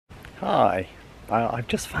Hi, I've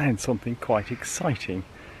just found something quite exciting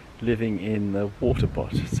living in the water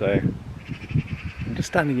butt. So I'm just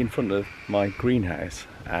standing in front of my greenhouse,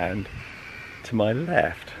 and to my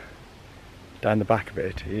left, down the back of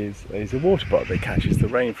it, is a water butt that catches the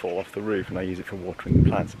rainfall off the roof, and I use it for watering the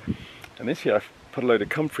plants. And this year I've put a load of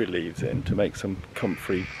comfrey leaves in to make some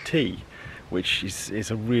comfrey tea, which is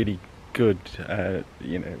a really good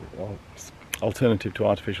alternative to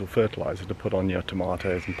artificial fertilizer to put on your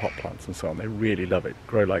tomatoes and pot plants and so on. They really love it,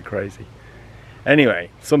 grow like crazy.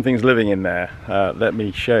 Anyway, something's living in there. Let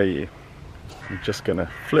me show you. I'm just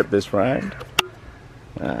gonna flip this round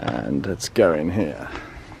and let's go in here.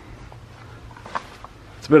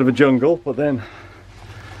 It's a bit of a jungle, but then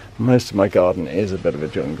most of my garden is a bit of a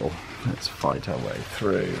jungle. Let's fight our way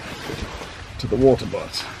through to the water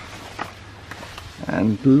butt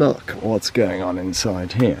and look what's going on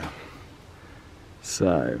inside here.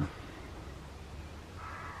 So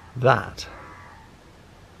that,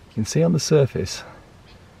 you can see on the surface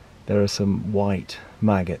there are some white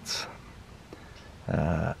maggots.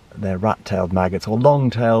 They're rat-tailed maggots, or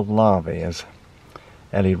long-tailed larvae, as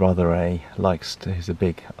Ellie Rotheray who's a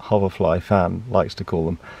big hoverfly fan, likes to call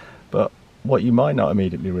them. But what you might not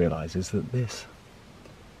immediately realise is that this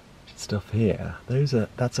stuff here,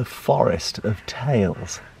 that's a forest of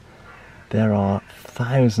tails. There are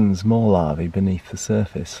thousands more larvae beneath the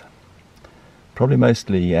surface. Probably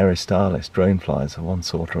mostly Eristalis droneflies of one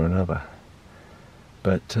sort or another.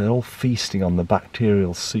 But all feasting on the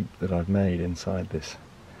bacterial soup that I've made inside this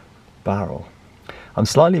barrel. I'm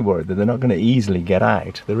slightly worried that they're not going to easily get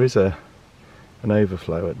out. There is an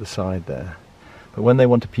overflow at the side there. But when they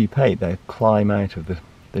want to pupate, they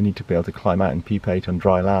need to be able to climb out and pupate on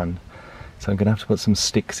dry land. So I'm going to have to put some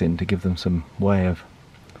sticks in to give them some way of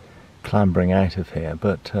clambering out of here,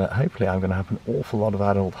 but hopefully I'm going to have an awful lot of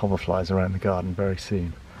adult hoverflies around the garden very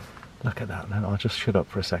soon. Look at that. Now I'll just shut up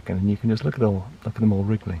for a second and you can just look at them all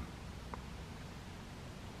wriggling.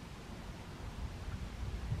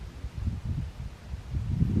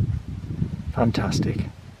 Fantastic.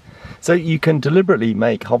 So you can deliberately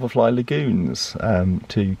make hoverfly lagoons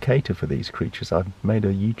to cater for these creatures. I've made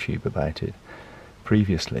a YouTube about it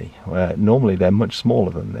previously, where normally they're much smaller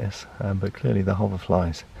than this, but clearly the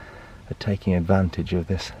hoverflies are taking advantage of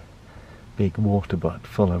this big water butt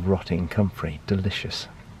full of rotting comfrey. Delicious.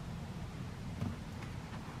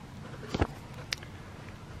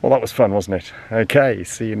 Well, that was fun, wasn't it? Okay,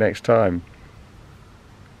 see you next time.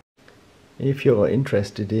 If you're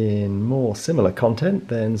interested in more similar content,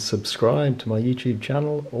 then subscribe to my YouTube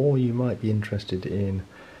channel, or you might be interested in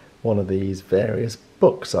one of these various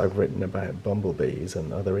books I've written about bumblebees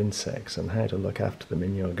and other insects and how to look after them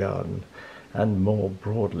in your garden, and more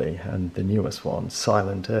broadly, and the newest one,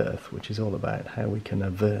 Silent Earth, which is all about how we can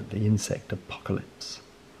avert the insect apocalypse.